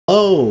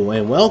Hello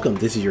and welcome.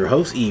 This is your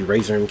host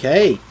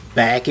EraserMK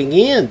back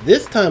again.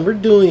 This time we're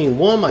doing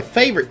one of my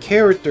favorite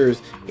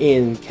characters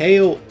in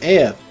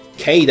KOF,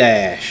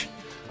 K-Dash.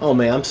 Oh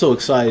man, I'm so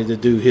excited to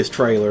do his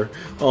trailer.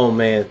 Oh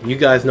man, you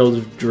guys know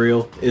the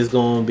drill. It's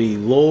going to be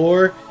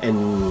lore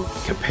and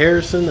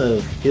comparison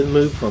of his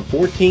move from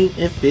 14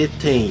 and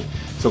 15.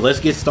 So let's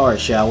get started,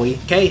 shall we?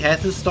 K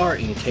has to start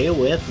in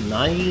KOF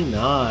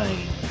 99.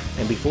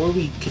 And before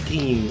we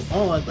continue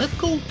on, let's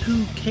go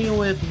to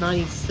KOF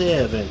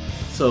 97.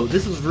 So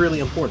this is really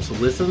important, so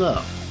listen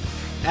up.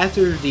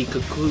 After the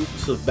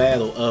conclusive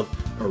battle of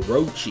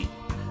Orochi,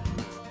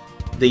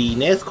 the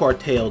Nest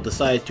Cartel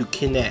decided to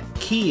kidnap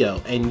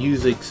Kyo and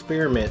use an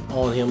experiment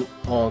on him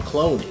on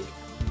cloning.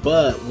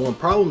 But one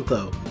problem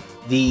though,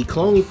 the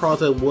cloning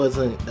process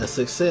wasn't a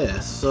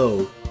success,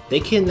 so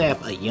they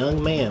kidnapped a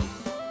young man,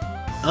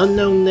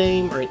 unknown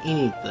name or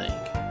anything.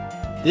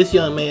 This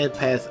young man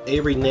passed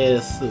every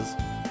Nest's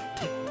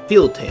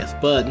field test,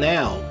 but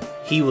now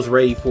he was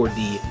ready for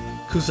the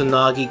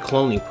Kusanagi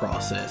cloning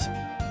process.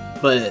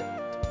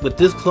 But with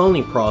this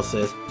cloning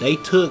process, they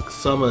took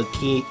some of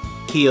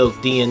Kyo's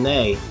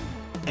DNA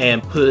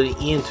and put it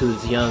into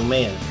this young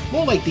man.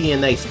 More like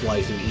DNA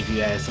splicing, if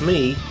you ask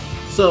me.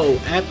 So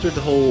after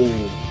the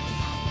whole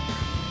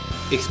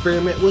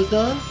experiment was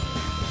done,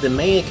 the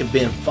man could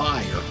bend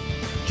fire,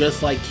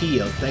 just like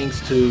Kyo,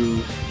 thanks to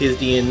his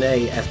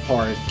DNA as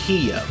part of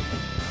Kyo.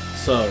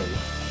 So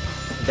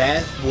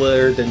that's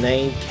where the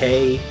name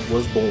K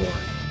was born.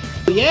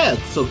 But yeah,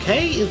 so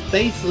K is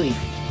basically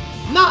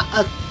not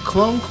a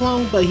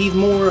clone, but he's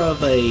more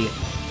of a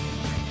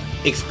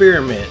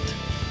experiment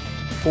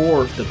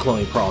for the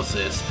cloning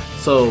process.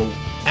 So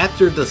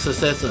after the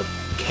success of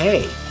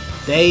K,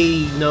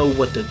 they know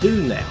what to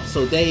do now.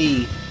 So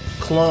they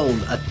clone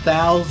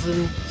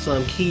 1,000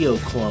 some Kyo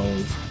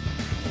clones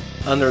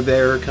under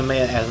their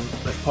command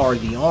as part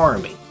of the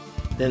army.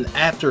 Then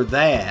after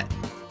that,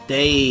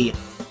 they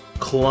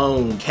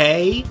clone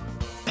K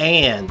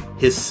and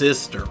his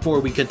sister. Before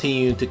we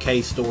continue to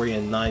K's story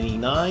in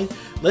 99,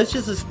 let's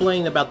just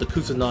explain about the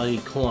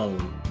Kusanagi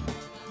clone.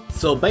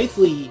 So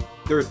basically,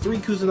 there are 3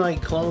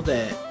 Kusanagi clones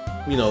that,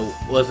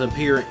 was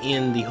appear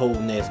in the whole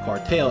Nest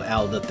Cartel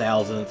out of the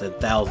thousands and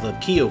thousands of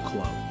Kyo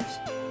clones.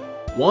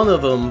 One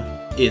of them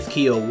is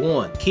Kyo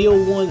 1.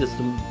 Kyo 1 is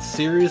the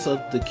series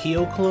of the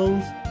Kyo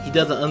clones. He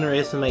doesn't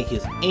underestimate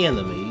his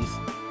enemies.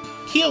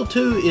 Kyo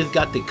 2 is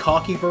got the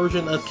cocky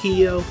version of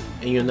Kyo,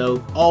 and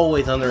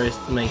always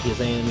underestimate his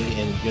enemy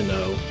and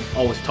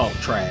always talk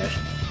trash.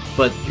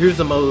 But here's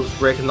the most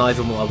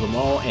recognizable of them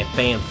all and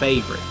fan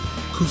favorite,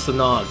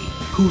 Kusanagi.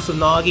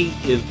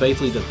 Kusanagi is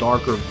basically the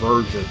darker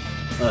version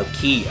of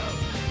Kyo.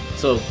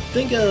 So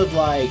think of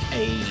like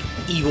a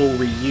evil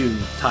Ryu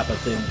type of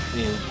thing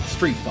in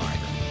Street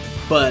Fighter.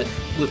 But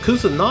with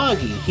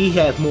Kusanagi, he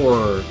has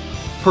more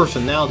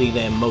personality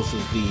than most of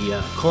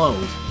the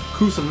clones.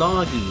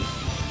 Kusanagi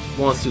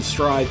wants to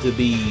strive to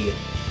be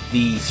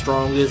the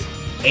strongest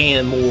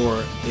and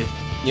more,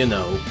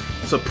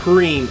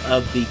 supreme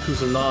of the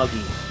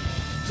Kusanagi.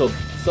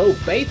 So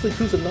basically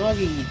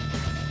Kusanagi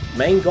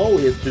main goal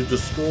is to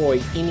destroy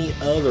any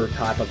other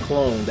type of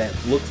clone that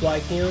looks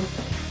like him,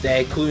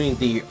 that including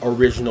the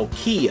original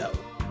Kyo.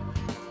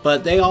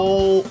 But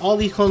all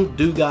these clones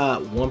do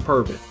got one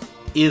purpose,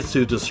 is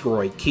to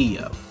destroy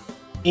Kyo.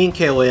 In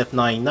KOF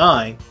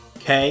 99,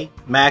 K,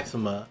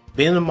 Maxima,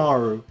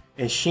 Benimaru,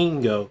 and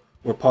Shingo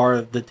were part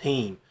of the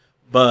team,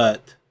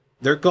 but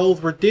their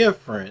goals were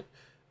different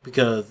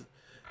because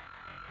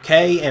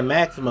K and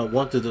Maxima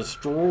want to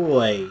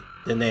destroy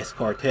the Nest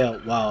Cartel,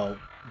 while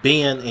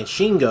Ben and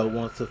Shingo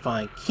wants to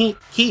find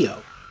Kyo.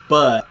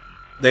 But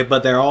they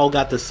all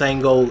got the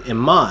same goal in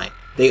mind.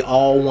 They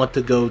all want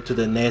to go to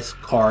the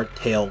Nest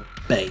Cartel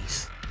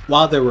base.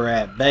 While they were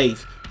at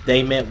base,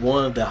 they met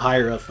one of the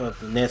higher-ups of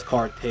the Nest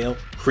Cartel,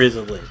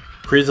 Chrysalid.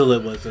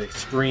 Chrysalid was an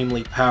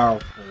extremely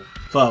powerful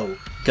foe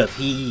because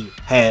he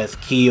has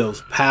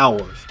Kyo's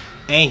powers,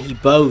 and he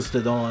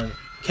boasted on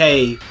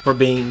K for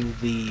being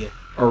the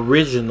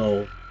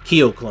original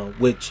Kyo clone,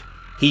 which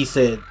he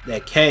said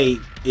that K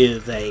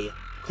is a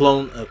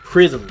clone of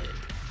Chrysalid.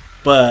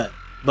 But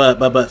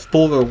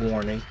spoiler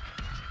warning,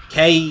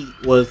 K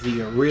was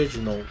the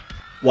original,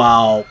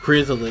 while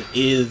Chrysalid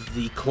is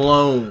the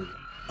clone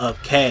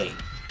of K.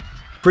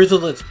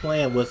 Chrysalid's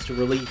plan was to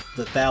release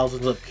the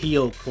thousands of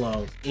Kyo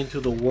clones into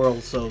the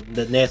world so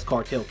the Nest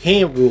Cartel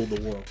can rule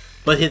the world.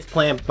 But his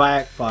plan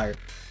backfired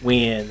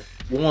when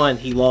 1.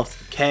 He lost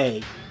to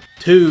K,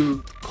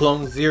 2.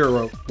 Clone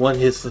Zero, one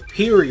of his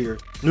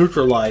superiors,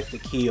 neutralized the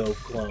Kyo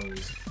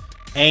clones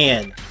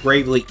and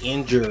gravely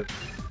injured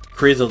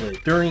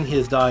Chrysalid. During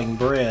his dying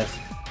breath,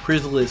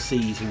 Chrysalid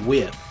sees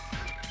Whip.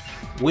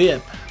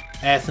 Whip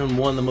asks him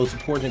one of the most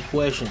important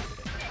questions,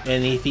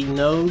 and if he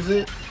knows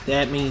it,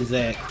 that means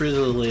that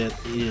Chrysalid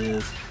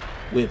is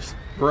Whip's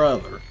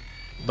brother.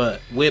 But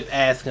Whip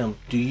asks him,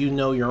 do you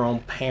know your own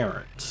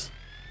parents?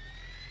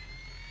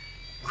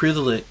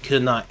 Chrysalid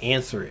could not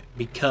answer it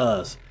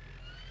because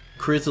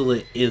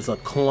Chrysalid is a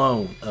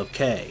clone of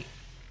K.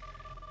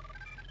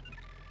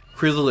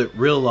 Chrysalid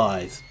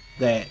realized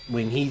that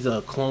when he's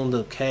a clone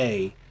of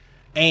K,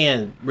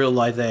 and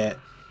realize that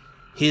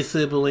his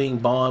sibling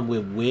bond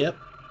with Whip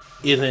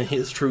isn't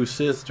his true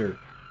sister,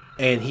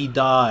 and he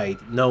died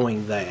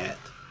knowing that.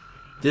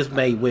 This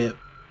made Whip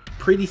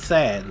pretty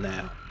sad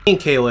now. In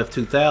KOF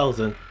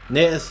 2000,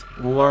 Ness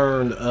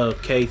learned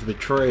of K's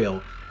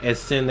betrayal and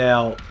sent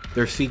out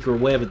their secret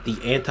weapon,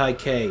 the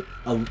Anti-K,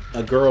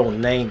 a girl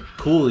named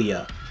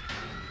Kulia,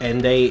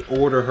 and they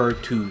order her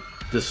to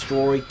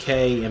destroy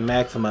K and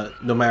Maxima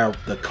no matter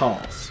the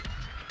cost.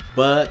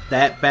 But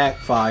that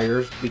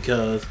backfires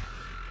because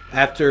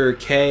after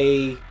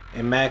K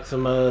and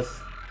Maxima,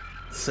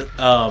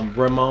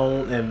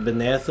 Ramon and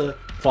Vanessa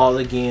fought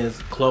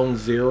against Clone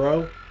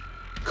Zero,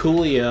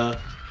 Kulia,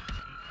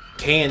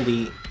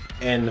 Candy,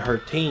 and her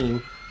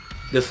team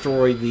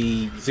destroyed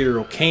the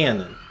Zero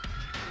Cannon.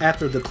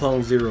 After the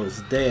Clone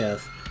Zero's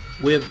death,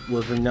 Whip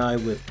was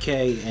reunited with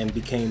K and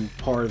became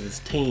part of his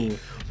team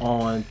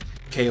on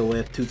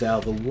KOF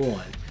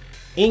 2001.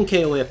 In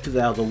KOF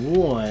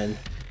 2001,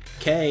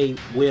 K,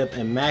 Whip,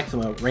 and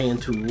Maxima ran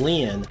to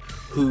Lin,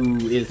 who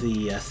is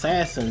the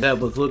assassin that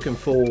was looking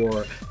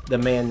for the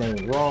man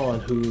named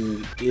Ron,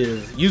 who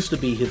used to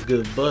be his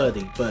good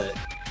buddy, but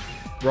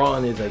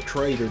Ron is a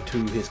traitor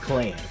to his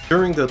clan.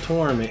 During the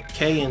tournament,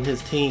 K and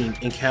his team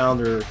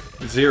encounter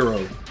Zero,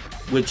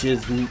 which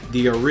is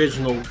the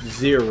original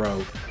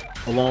Zero,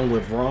 along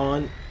with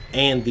Ron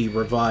and the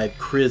revived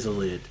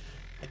Chrysalid.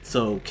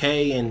 So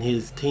K and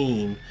his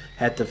team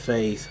had to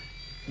face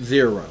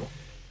Zero.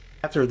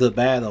 After the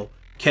battle,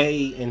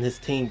 K and his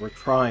team were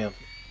triumphed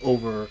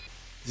over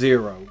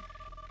Zero.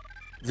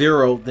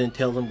 Zero then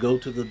tells him go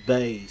to the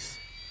base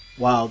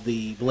while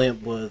the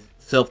blimp was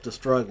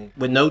self-destructing.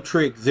 With no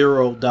trick,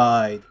 Zero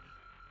died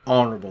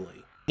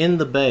honorably. In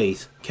the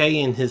base,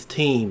 K and his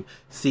team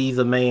sees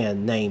a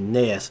man named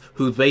Ness,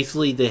 who's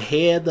basically the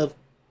head of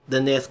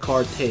the Ness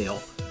cartel.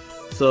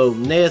 So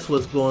Ness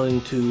was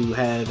going to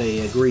have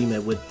an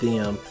agreement with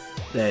them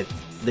that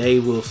they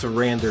will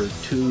surrender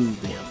to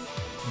them.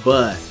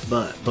 But,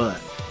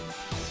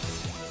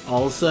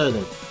 all of a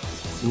sudden,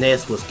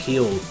 Ness was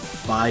killed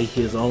by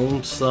his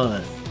own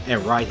son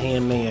and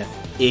right-hand man,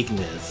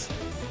 Ignis.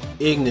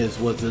 Ignis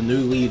was the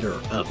new leader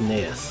of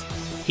Ness.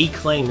 He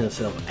claimed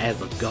himself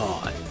as a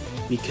god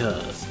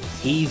because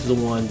he's the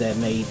one that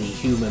made the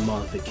human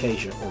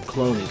modification or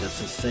cloning a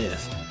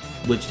success,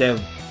 which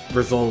that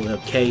resulted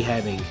of K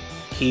having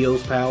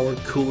Kyo's power,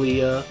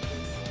 Kulia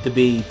to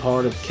be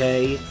part of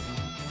K,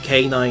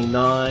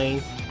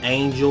 K99,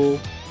 Angel,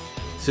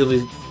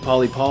 Silly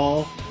Polly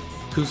Paul,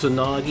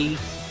 Kusanagi,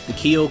 the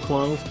Kyo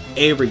clones,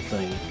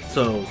 everything.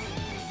 So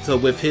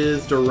with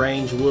his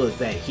deranged look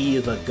that he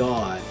is a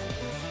god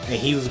and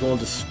he was going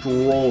to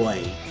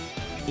destroy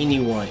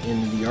anyone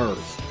in the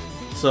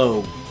earth.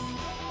 So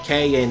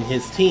K and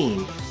his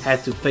team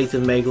had to face a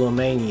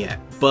megalomaniac,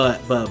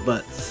 but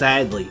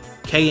sadly,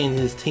 K and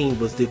his team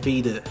was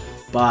defeated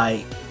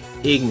by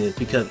Ignis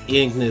because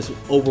Ignis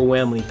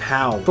overwhelming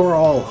power. For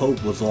all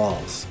hope was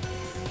lost.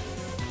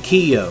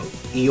 Kyo,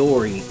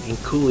 Iori, and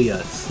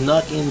Kulia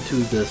snuck into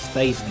the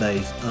space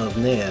base of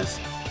Ness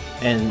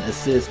and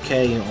assist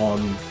K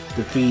on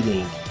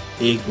defeating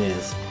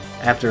Ignis.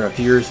 After a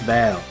fierce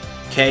battle,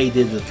 K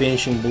did the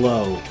finishing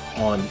blow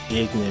on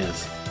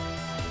Ignis.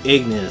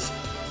 Ignis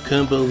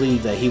couldn't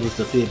believe that he was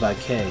defeated by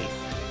K,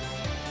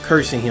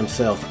 cursing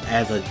himself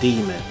as a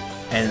demon,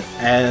 and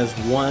as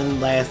one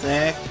last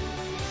act,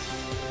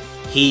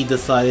 he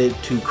decided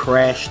to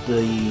crash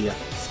the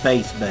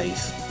space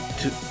base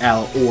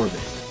out of orbit.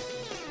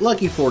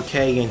 Lucky for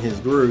K and his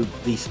group,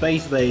 the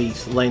space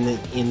base landed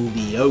in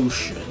the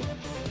ocean,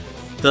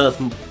 thus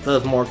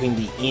marking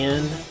the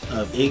end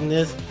of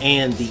Ignis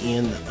and the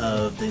end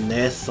of the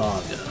Ness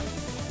saga.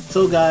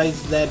 So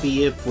guys, that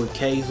be it for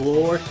K's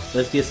lore.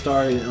 Let's get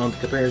started on the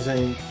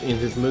comparison in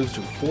his moves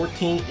to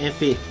 14 and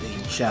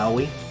 15, shall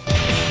we?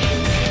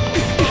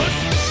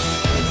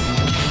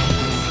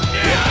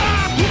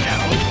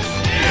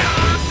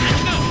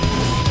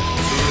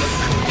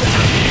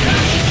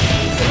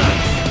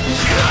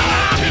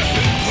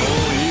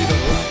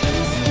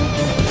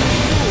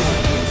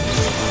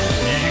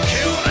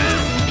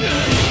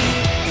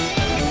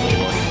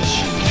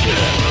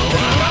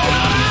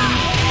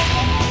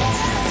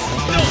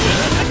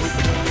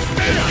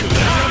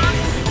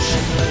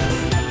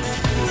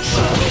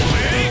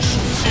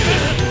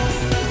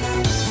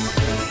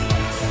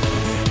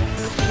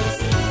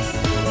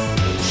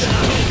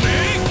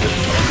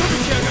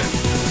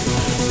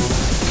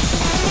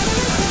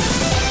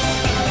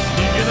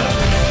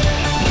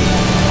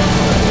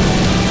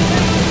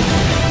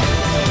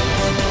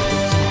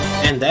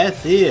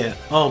 That's it.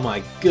 Oh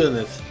my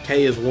goodness,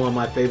 K is one of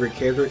my favorite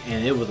characters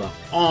and it was an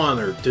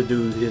honor to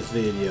do this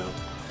video.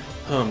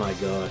 Oh my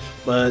gosh.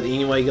 But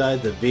anyway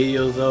guys, the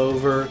video's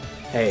over.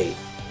 Hey,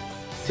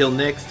 till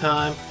next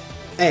time.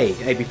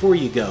 Hey, before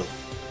you go,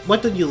 why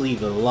don't you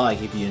leave a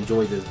like if you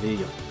enjoyed this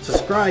video?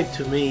 Subscribe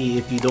to me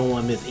if you don't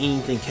want to miss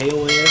anything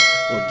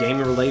KOF or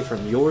gaming related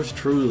from yours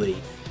truly.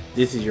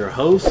 This is your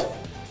host,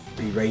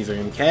 Razor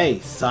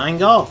MK,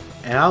 signing off,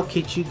 and I'll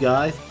catch you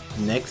guys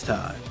next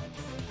time.